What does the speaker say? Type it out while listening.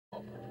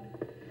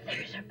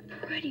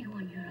pretty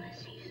one,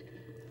 Ulysses.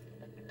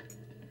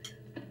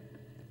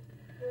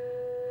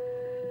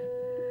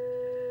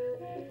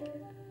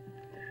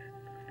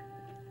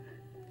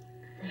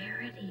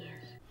 There it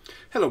is.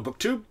 Hello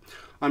BookTube,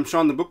 I'm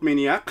Sean the Book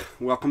Maniac.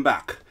 Welcome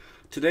back.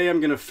 Today I'm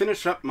going to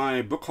finish up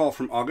my book haul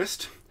from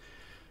August,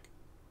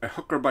 A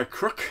Hooker by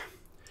Crook.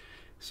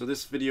 So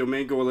this video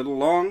may go a little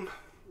long,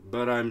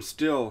 but I'm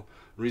still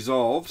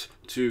resolved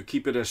to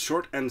keep it as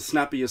short and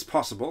snappy as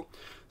possible.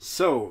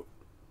 So,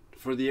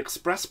 for the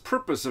express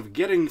purpose of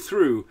getting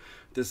through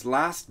this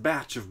last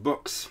batch of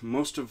books,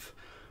 most of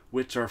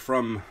which are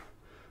from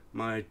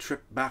my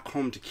trip back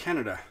home to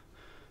Canada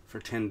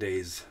for 10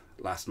 days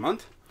last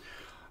month,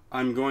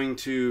 I'm going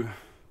to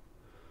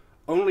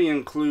only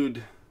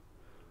include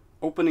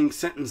opening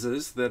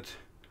sentences that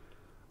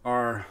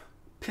are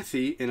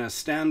pithy in a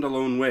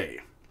standalone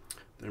way.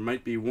 There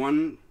might be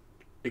one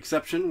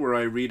exception where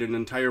I read an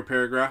entire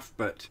paragraph,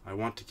 but I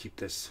want to keep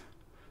this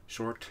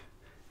short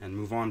and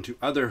move on to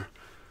other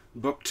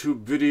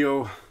BookTube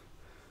video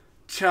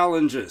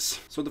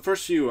challenges. So the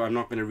first few I'm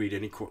not going to read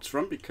any quotes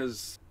from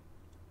because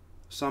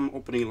some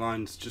opening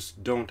lines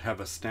just don't have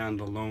a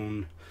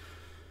standalone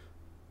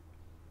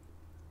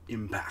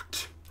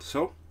impact.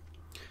 So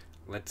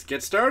let's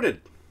get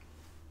started.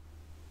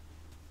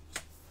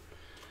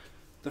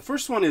 The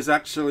first one is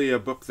actually a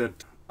book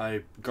that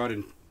I got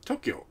in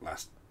Tokyo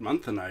last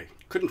month and I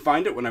couldn't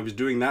find it when I was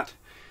doing that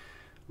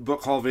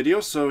book haul video,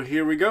 so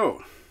here we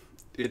go.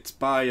 It's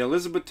by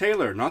Elizabeth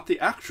Taylor, not the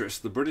actress,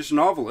 the British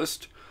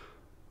novelist.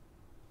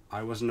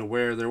 I wasn't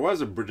aware there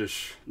was a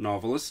British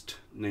novelist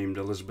named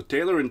Elizabeth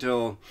Taylor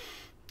until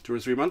 2 or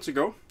 3 months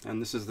ago,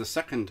 and this is the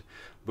second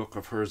book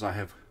of hers I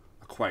have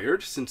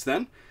acquired since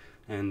then,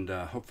 and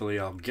hopefully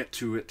I'll get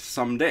to it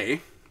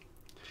someday.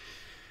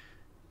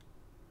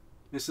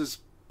 This is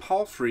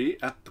Palfrey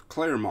at the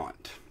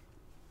Claremont.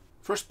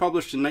 First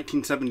published in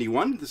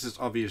 1971, this is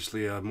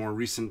obviously a more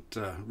recent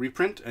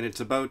reprint, and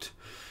it's about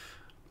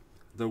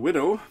the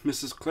widow,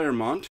 Mrs.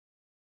 Claremont,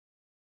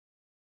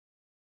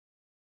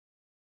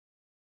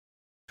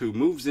 who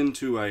moves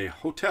into a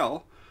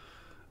hotel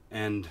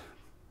and,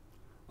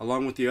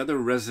 along with the other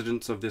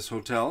residents of this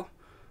hotel,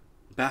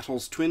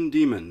 battles twin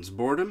demons,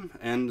 boredom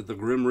and the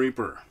Grim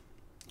Reaper,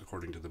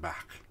 according to the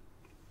back.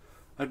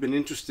 I've been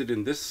interested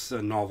in this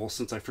novel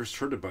since I first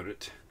heard about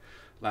it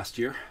last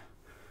year.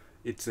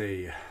 It's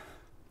a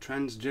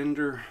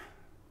transgender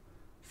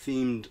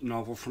themed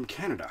novel from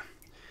Canada,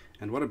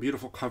 and what a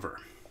beautiful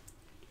cover.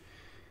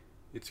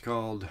 It's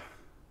called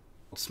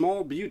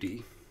Small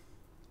Beauty,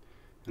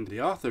 and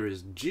the author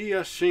is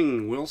Jia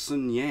Xing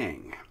Wilson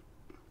Yang.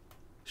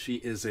 She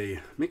is a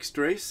mixed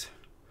race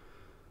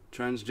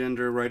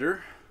transgender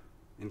writer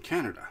in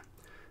Canada,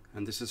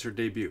 and this is her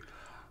debut.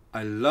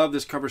 I love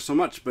this cover so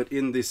much, but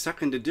in the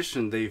second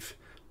edition they've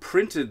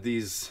printed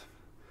these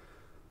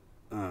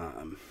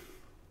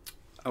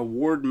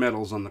award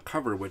medals on the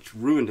cover, which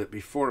ruined it.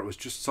 Before it was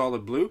just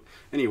solid blue.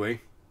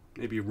 Anyway,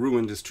 maybe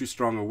ruined is too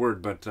strong a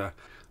word, but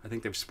I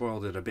think they've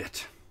spoiled it a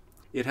bit.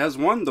 It has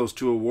won those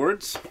 2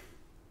 awards,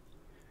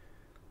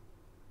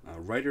 a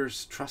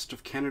Writers' Trust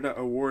of Canada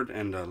Award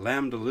and a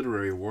Lambda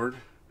Literary Award.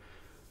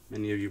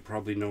 Many of you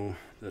probably know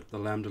that the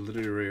Lambda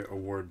Literary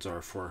Awards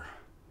are for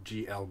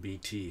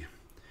GLBT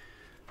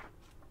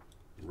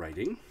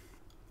writing.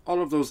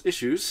 All of those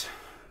issues,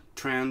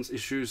 trans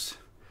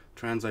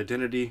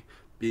identity,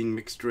 being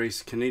mixed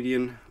race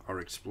Canadian, are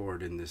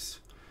explored in this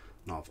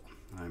novel.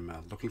 I'm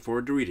looking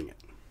forward to reading it.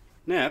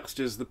 Next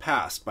is The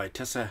Past by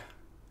Tessa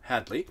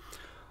Hadley.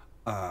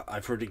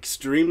 I've heard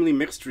extremely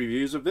mixed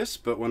reviews of this,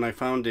 but when I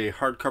found a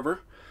hardcover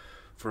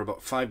for about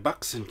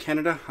 $5 in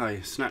Canada, I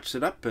snatched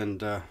it up,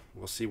 and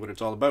we'll see what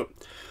it's all about.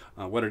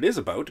 What it is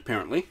about,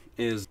 apparently,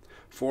 is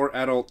 4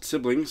 adult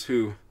siblings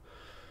who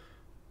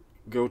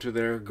go to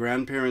their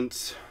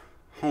grandparents'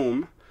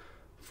 home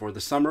for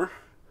the summer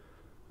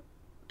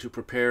to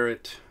prepare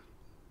it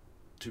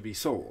to be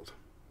sold,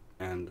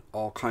 and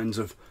all kinds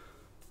of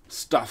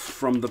stuff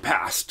from the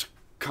past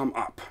come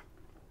up.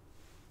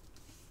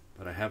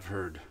 But I have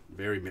heard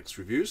very mixed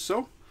reviews,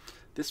 so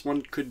this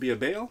one could be a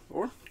bail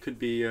or could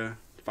be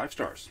 5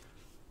 stars.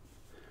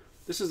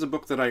 This is a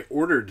book that I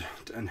ordered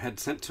and had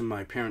sent to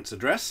my parents'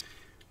 address.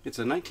 It's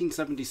a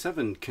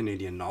 1977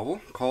 Canadian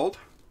novel called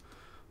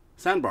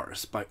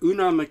Sandbars by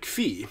Una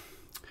McPhee.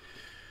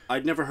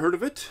 I'd never heard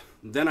of it.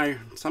 Then I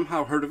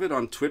somehow heard of it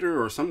on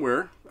Twitter or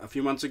somewhere a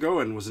few months ago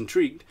and was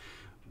intrigued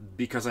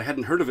because I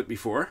hadn't heard of it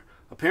before.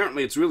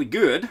 Apparently it's really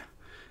good.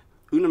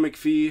 Una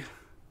McPhee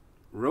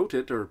wrote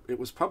it, or it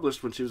was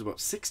published when she was about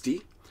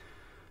 60.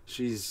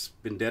 She's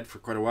been dead for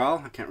quite a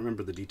while. I can't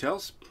remember the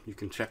details. You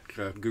can check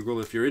Google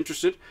if you're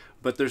interested.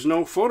 But there's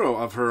no photo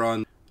of her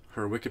on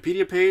her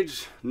Wikipedia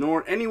page,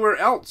 nor anywhere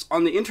else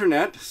on the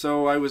internet,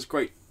 so I was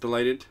quite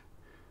delighted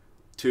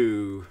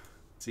to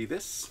see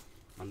this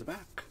on the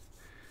back.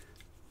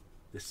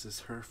 This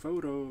is her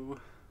photo.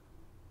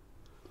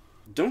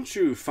 Don't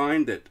you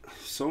find that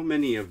so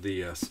many of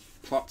the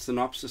plot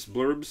synopsis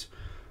blurbs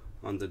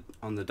on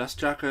the dust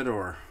jacket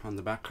or on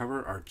the back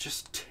cover are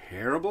just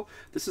terrible?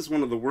 This is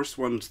one of the worst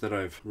ones that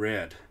I've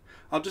read.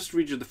 I'll just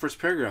read you the first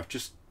paragraph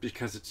just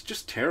because it's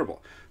just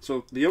terrible.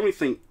 So the only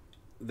thing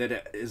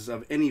that is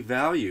of any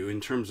value in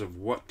terms of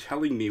what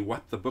telling me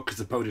what the book is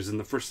about is in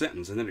the first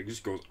sentence, and then it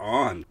just goes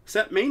on.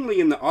 Set mainly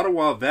in the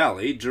Ottawa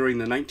Valley during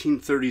the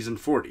 1930s and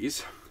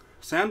 40s,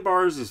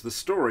 Sandbars is the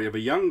story of a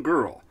young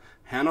girl,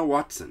 Hannah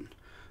Watson,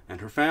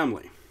 and her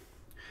family.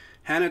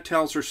 Hannah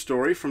tells her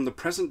story from the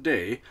present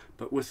day,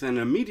 but with an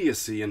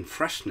immediacy and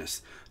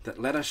freshness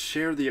that let us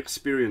share the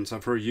experience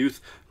of her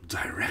youth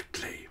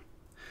directly,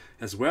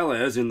 as well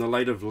as in the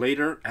light of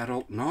later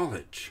adult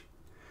knowledge.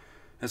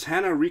 As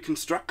Hannah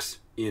reconstructs,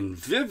 in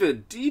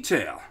vivid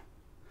detail,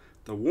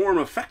 the warm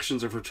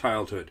affections of her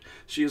childhood,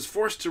 she is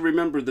forced to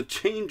remember the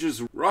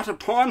changes wrought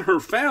upon her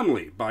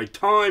family by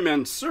time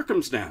and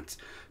circumstance,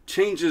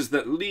 changes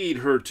that lead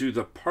her to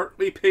the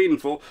partly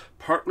painful,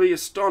 partly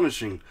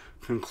astonishing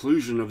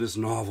conclusion of this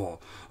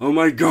novel. Oh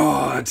my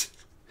God!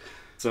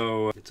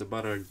 So it's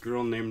about a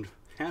girl named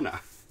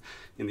Hannah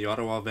in the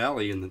Ottawa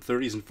Valley in the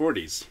 30s and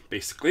 40s,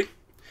 basically.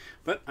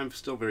 But I'm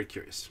still very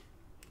curious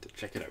to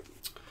check it out.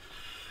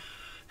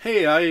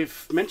 Hey,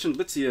 I've mentioned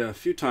Litzy a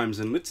few times,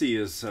 and Litzy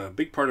is a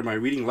big part of my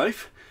reading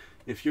life.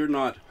 If you're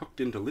not hooked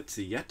into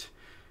Litzy yet,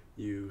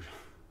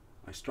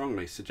 I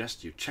strongly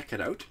suggest you check it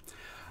out.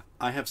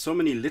 I have so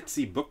many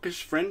Litzy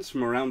bookish friends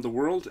from around the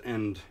world,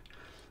 and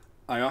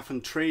I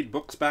often trade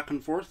books back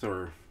and forth,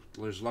 or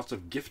there's lots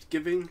of gift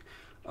giving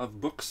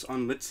of books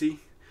on Litzy.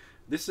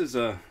 This is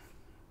a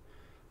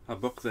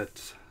book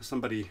that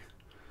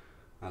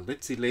a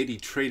Litzy lady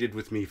traded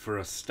with me for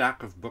a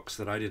stack of books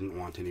that I didn't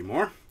want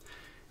anymore.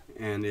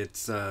 And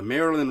it's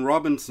Marilynne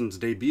Robinson's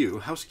debut,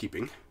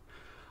 Housekeeping.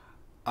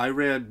 I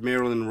read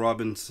Marilynne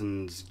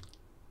Robinson's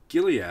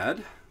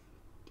Gilead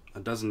a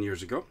dozen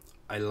years ago.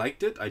 I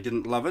liked it. I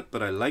didn't love it,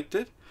 but I liked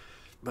it.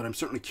 But I'm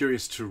certainly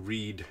curious to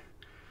read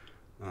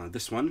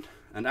this one.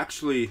 And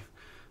actually,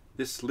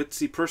 this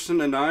Litzy person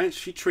and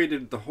she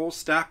traded the whole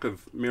stack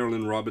of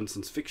Marilynne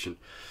Robinson's fiction.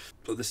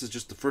 So this is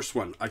just the first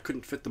one. I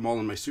couldn't fit them all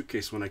in my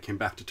suitcase when I came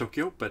back to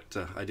Tokyo, but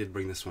I did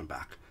bring this one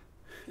back.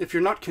 If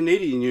you're not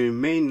Canadian, you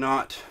may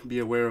not be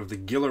aware of the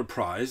Giller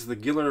Prize. The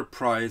Giller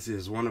Prize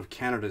is one of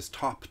Canada's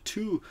top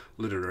 2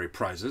 literary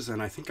prizes,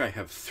 and I think I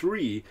have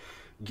 3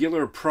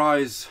 Giller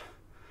Prize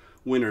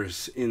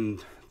winners in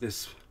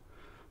this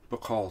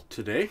book haul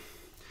today.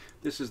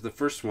 This is the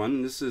first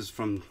one. This is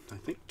from, I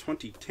think,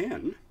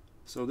 2010.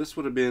 So this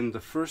would have been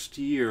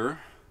the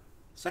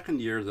second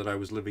year that I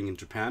was living in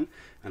Japan,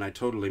 and I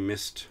totally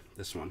missed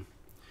this one.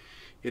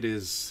 It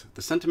is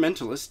The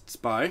Sentimentalists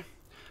by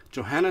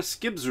Johanna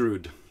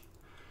Skibsrud.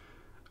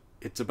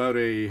 It's about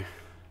a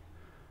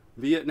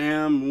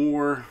Vietnam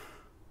War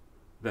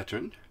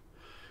veteran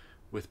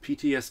with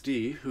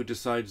PTSD who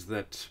decides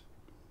that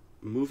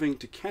moving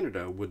to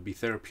Canada would be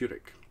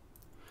therapeutic.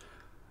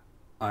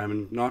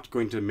 I'm not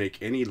going to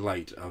make any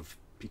light of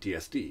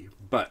PTSD,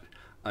 but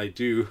I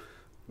do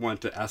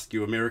want to ask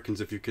you Americans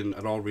if you can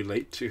at all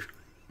relate to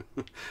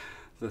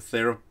the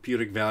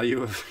therapeutic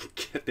value of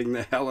getting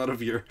the hell out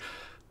of your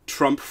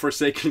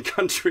Trump-forsaken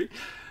country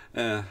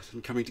and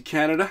coming to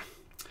Canada.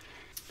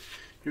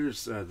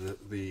 Here's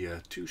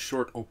the 2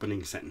 short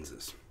opening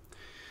sentences.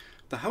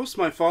 The house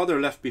my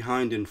father left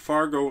behind in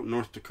Fargo,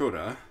 North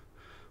Dakota,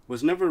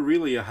 was never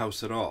really a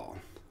house at all.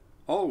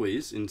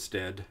 Always,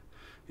 instead,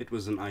 it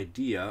was an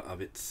idea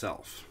of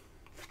itself.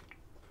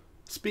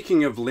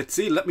 Speaking of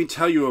Litzy, let me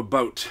tell you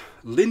about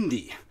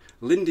Lindy.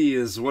 Lindy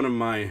is one of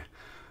my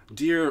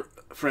dear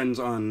friends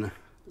on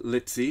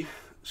Litzy.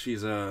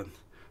 She's a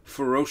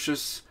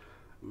ferocious,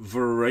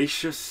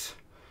 voracious,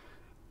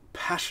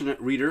 passionate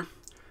reader,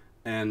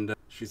 and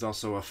she's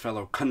also a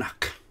fellow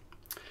Canuck.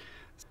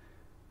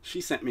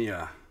 She sent me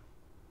a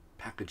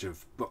package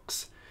of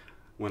books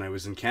when I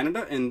was in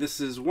Canada, and this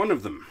is one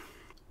of them.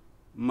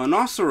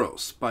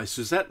 Monoceros by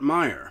Suzette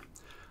Meyer.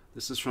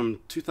 This is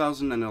from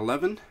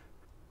 2011.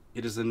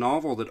 It is a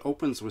novel that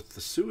opens with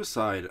the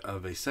suicide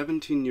of a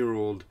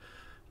 17-year-old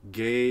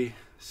gay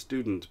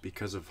student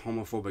because of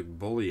homophobic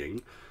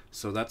bullying.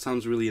 So that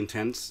sounds really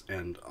intense,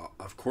 and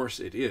of course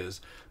it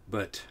is,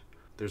 but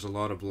there's a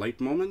lot of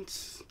light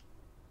moments,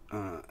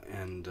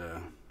 and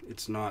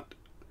it's not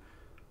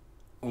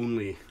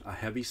only a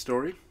heavy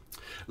story.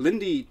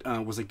 Lindy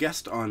was a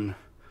guest on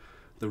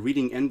the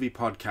Reading Envy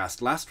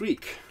podcast last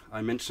week.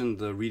 I mentioned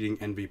the Reading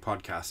Envy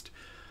podcast,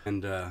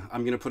 and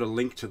I'm going to put a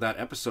link to that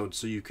episode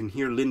so you can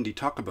hear Lindy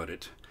talk about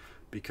it,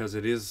 because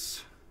it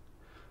is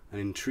an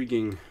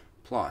intriguing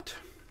plot,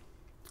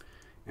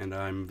 and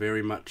I'm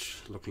very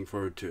much looking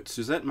forward to it.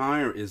 Suzette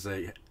Meyer is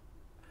a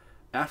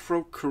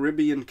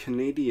Afro-Caribbean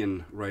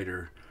Canadian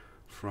writer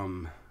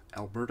from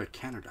Alberta,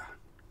 Canada.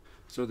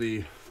 So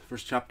the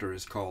first chapter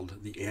is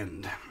called The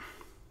End.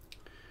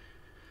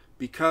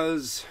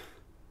 Because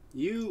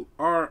you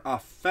are a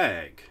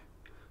fag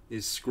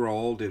is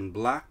scrawled in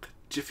black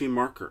jiffy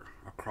marker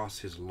across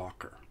his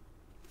locker.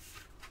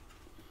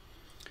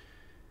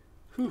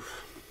 Whew.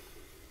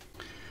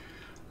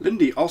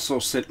 Lindy also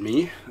sent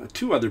me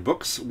 2 other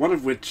books, one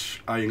of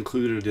which I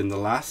included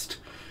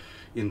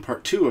in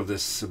part 2 of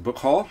this book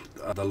haul,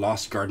 The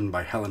Lost Garden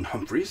by Helen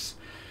Humphreys.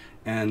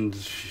 And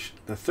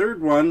the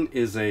third one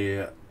is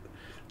a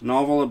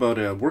novel about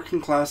a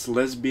working class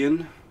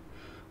lesbian.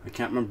 I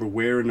can't remember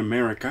where in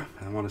America.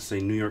 I want to say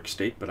New York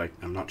State, but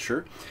I'm not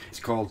sure. It's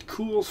called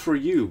Cool for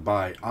You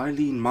by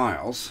Eileen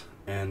Miles.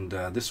 And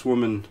this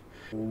woman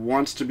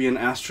wants to be an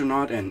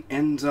astronaut and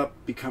ends up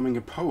becoming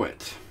a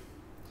poet.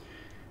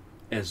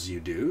 As you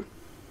do.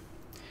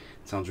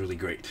 Sounds really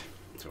great.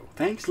 So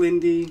thanks,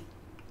 Lindy.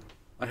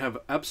 I have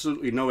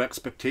absolutely no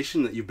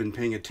expectation that you've been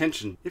paying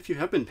attention. If you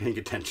have been paying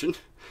attention,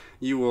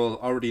 you will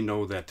already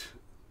know that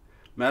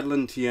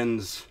Madeleine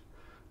Tien's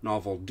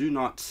novel Do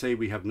Not Say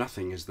We Have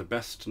Nothing is the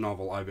best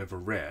novel I've ever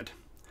read.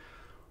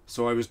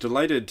 So I was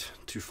delighted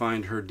to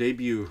find her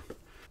debut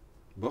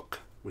book,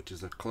 which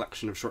is a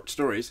collection of short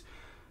stories,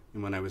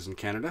 when I was in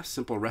Canada,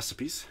 Simple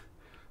Recipes,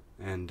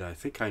 and I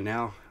think I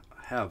now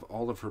have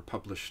all of her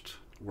published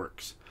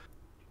works.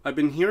 I've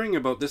been hearing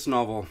about this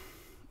novel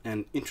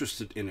and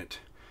interested in it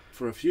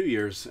for a few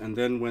years, and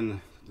then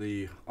when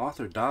the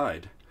author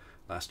died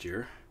last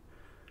year,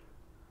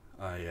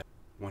 I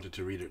wanted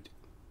to read it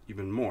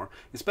even more,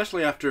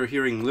 especially after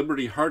hearing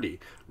Liberty Hardy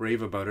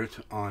rave about it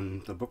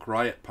on the Book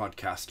Riot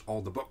podcast,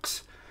 All the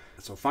Books.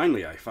 So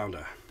finally I found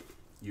a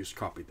used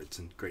copy that's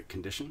in great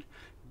condition.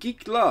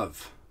 Geek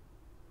Love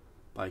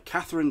by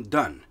Catherine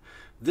Dunn.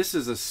 This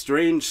is a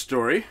strange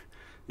story.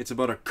 It's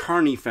about a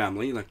carny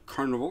family, like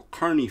carnival,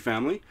 carny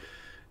family,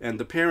 and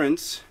the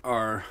parents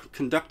are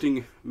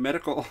conducting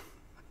medical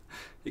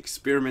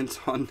experiments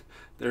on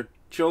their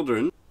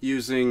children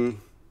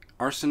using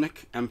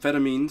arsenic,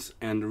 amphetamines,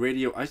 and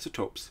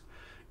radioisotopes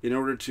in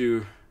order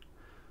to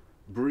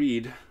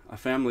breed a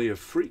family of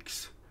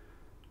freaks,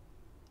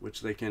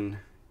 which they can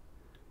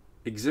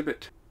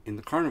exhibit in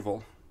the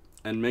carnival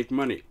and make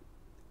money.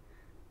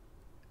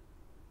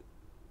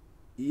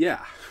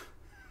 Yeah.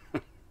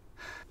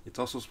 It's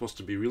also supposed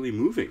to be really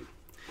moving.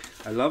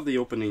 I love the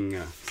opening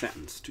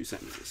sentence, 2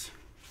 sentences.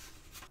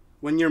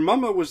 When your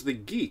mama was the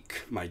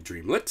geek, my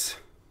dreamlets,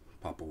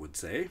 Papa would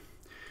say,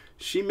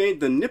 she made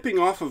the nipping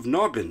off of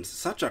noggins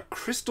such a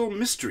crystal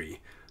mystery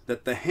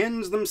that the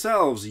hens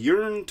themselves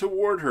yearned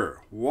toward her,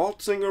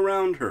 waltzing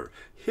around her,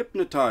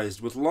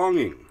 hypnotized with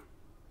longing.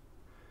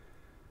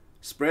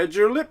 Spread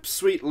your lips,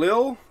 sweet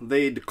Lil,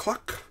 they'd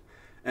cluck,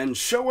 and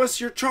show us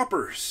your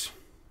choppers.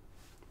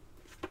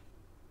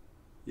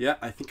 Yeah,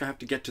 I think I have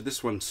to get to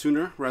this one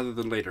sooner rather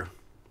than later.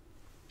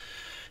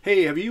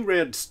 Hey, have you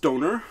read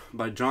Stoner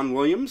by John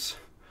Williams?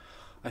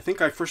 I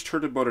think I first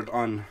heard about it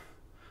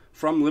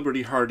from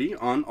Liberty Hardy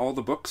on All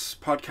the Books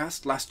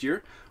podcast last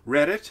year.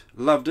 Read it,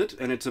 loved it,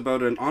 and it's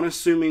about an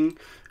unassuming,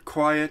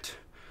 quiet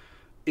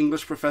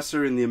English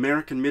professor in the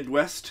American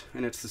Midwest,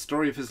 and it's the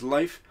story of his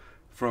life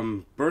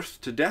from birth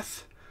to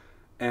death,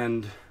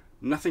 and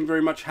nothing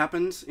very much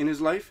happens in his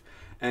life,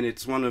 and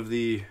it's one of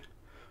the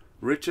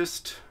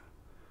richest,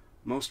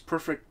 most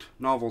perfect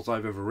novels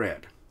I've ever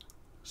read.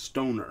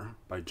 Stoner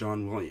by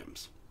John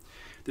Williams.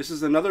 This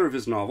is another of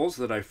his novels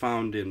that I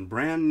found in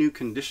brand new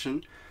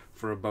condition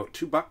for about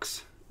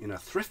 $2 in a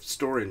thrift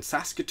store in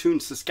Saskatoon,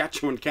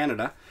 Saskatchewan,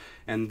 Canada,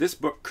 and this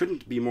book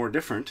couldn't be more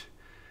different.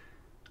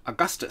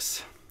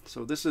 Augustus.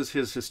 So this is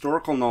his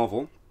historical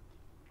novel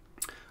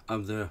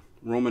of the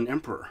Roman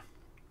Emperor.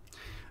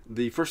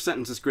 The first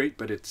sentence is great,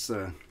 but it's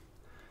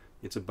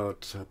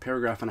about a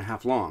paragraph and a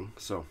half long,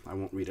 so I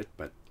won't read it,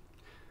 but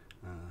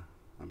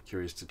I'm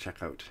curious to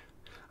check out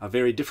a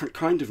very different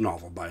kind of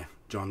novel by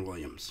John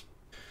Williams.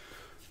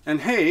 And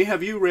hey,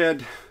 have you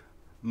read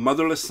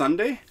Motherless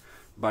Sunday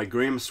by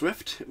Graham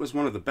Swift? It was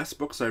one of the best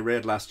books I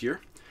read last year.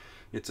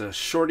 It's a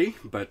shorty,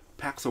 but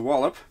packs a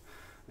wallop.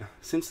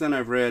 Since then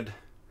I've read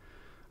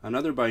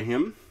another by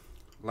him,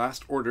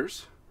 Last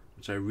Orders,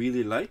 which I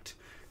really liked,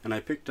 and I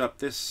picked up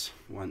this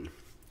one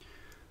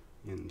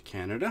in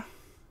Canada,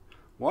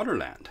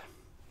 Waterland.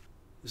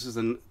 This is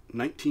a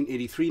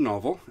 1983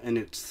 novel, and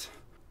it's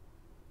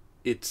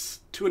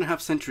 2.5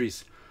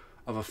 centuries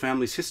of a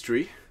family's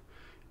history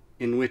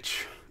in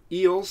which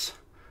eels,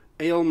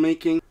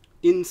 ale-making,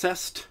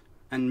 incest,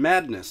 and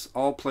madness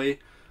all play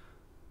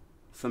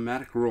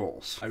thematic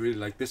roles. I really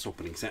like this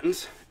opening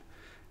sentence.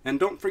 And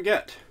don't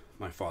forget,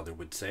 my father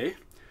would say,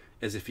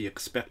 as if he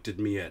expected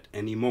me at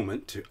any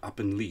moment to up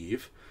and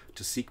leave,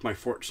 to seek my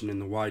fortune in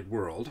the wide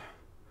world,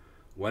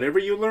 whatever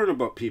you learn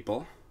about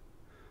people,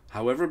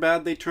 however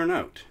bad they turn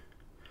out,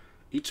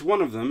 each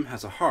one of them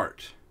has a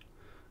heart,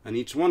 and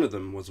each one of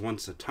them was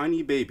once a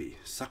tiny baby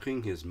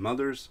sucking his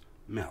mother's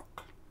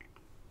milk.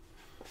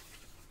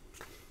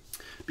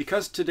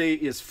 Because today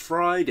is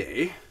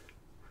Friday,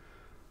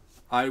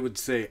 I would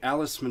say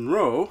Alice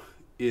Munro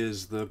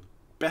is the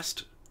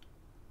best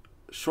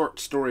short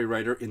story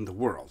writer in the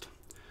world.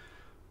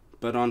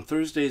 But on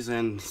Thursdays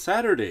and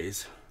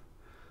Saturdays,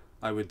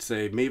 I would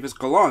say Mavis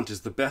Gallant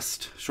is the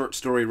best short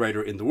story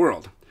writer in the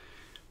world.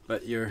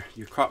 But you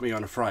caught me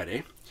on a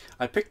Friday.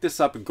 I picked this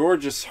up, a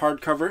gorgeous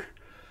hardcover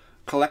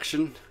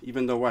collection,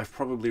 even though I've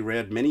probably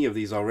read many of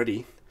these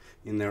already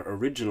in their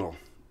original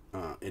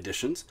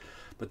editions.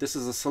 But this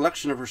is a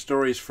selection of her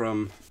stories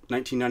from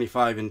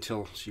 1995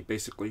 until she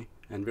basically,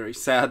 and very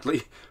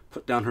sadly,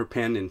 put down her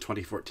pen in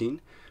 2014.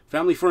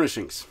 Family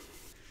Furnishings.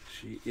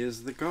 She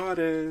is the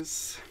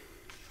goddess.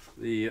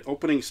 The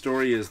opening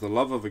story is The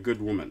Love of a Good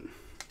Woman.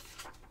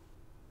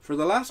 For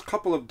the last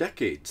couple of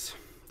decades,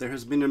 there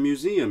has been a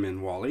museum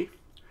in Whalley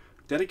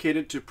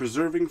dedicated to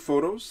preserving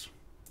photos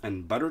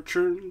and butter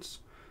churns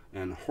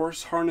and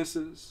horse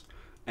harnesses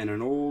and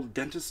an old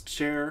dentist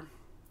chair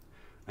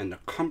and a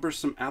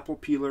cumbersome apple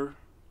peeler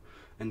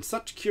and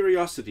such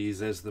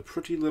curiosities as the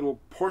pretty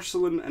little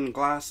porcelain and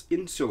glass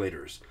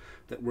insulators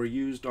that were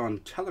used on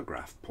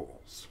telegraph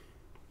poles.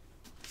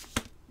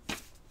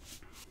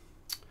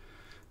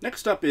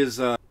 Next up is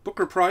a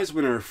Booker Prize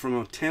winner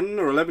from 10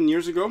 or 11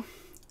 years ago,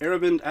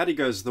 Aravind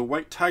Adiga's The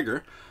White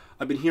Tiger.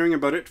 I've been hearing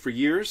about it for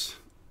years.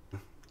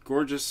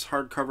 Gorgeous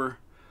hardcover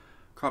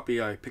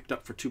copy I picked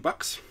up for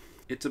 $2.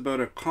 It's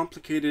about a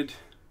complicated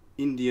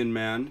Indian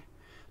man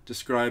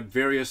described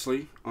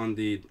variously on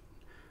the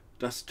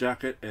dust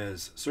jacket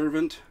as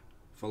servant,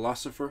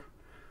 philosopher,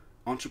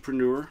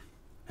 entrepreneur,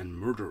 and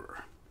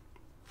murderer.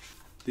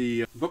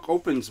 The book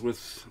opens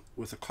with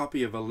a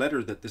copy of a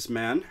letter that this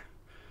man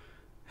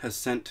has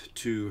sent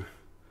to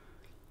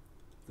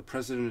the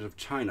president of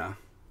China,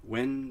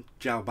 Wen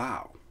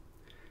Jiabao,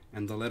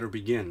 and the letter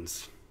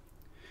begins,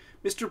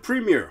 "Mr.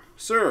 Premier,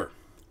 sir,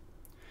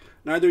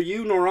 neither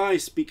you nor I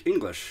speak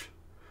English,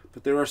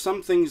 but there are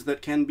some things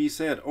that can be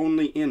said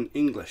only in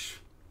English."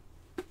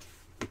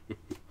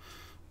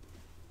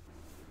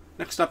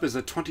 Next up is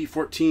a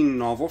 2014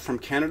 novel from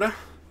Canada.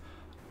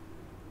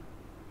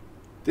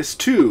 This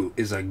too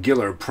is a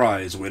Giller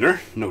Prize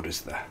winner.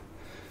 Notice the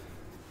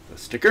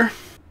sticker.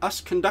 Us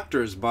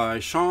Conductors by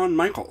Shawn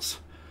Michaels.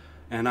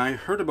 And I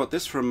heard about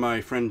this from my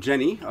friend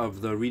Jenny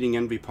of the Reading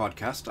Envy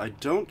podcast. I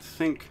don't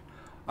think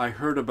I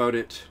heard about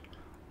it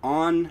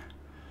on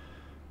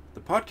the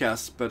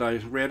podcast, but I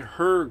read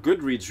her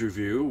Goodreads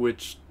review,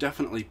 which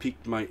definitely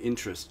piqued my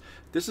interest.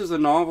 This is a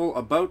novel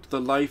about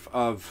the life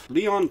of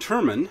Leon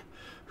Terman,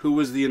 who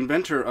was the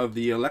inventor of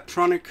the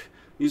electronic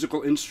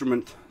musical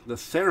instrument, the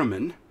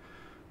theremin,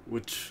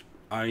 which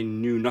I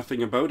knew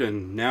nothing about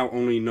and now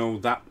only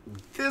know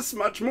this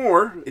much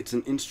more. It's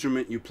an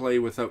instrument you play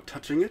without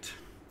touching it.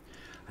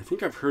 I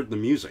think I've heard the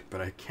music,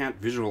 but I can't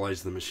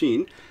visualize the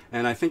machine,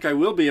 and I think I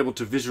will be able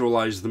to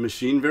visualize the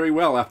machine very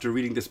well after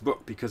reading this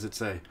book, because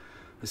it's a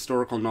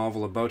historical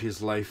novel about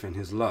his life and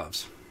his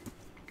loves.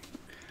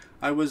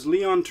 I was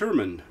Leon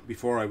Terman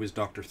before I was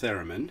Dr.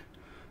 Theremin,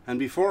 and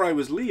before I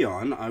was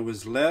Leon, I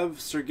was Lev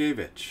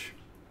Sergeyevich.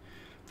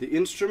 The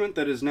instrument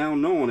that is now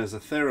known as a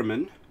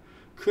theremin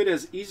could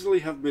as easily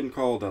have been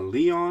called a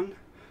Leon,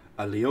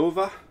 a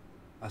Leova,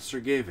 a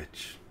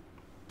Sergeyevich.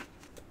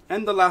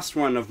 And the last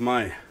one of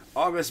my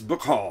August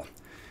book haul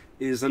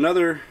is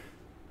another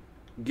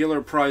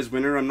Giller Prize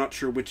winner, I'm not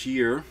sure which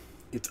year.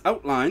 It's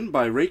outlined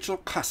by Rachel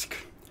Cusk,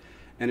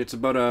 and it's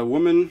about a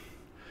woman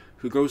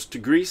who goes to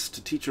Greece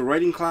to teach a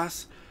writing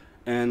class,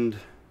 and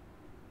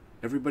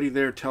everybody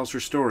there tells her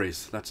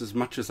stories. That's as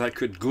much as I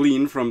could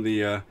glean from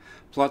the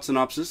plot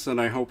synopsis,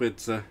 and I hope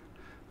it's a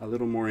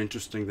little more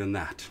interesting than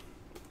that.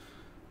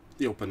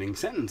 The opening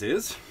sentence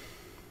is,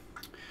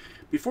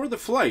 "Before the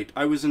flight,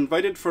 I was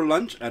invited for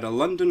lunch at a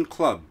London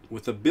club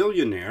with a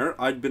billionaire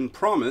I'd been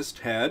promised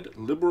had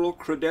liberal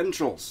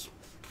credentials."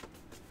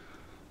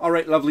 All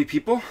right, lovely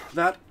people,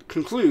 that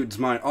concludes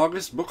my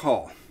August book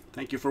haul.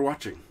 Thank you for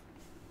watching.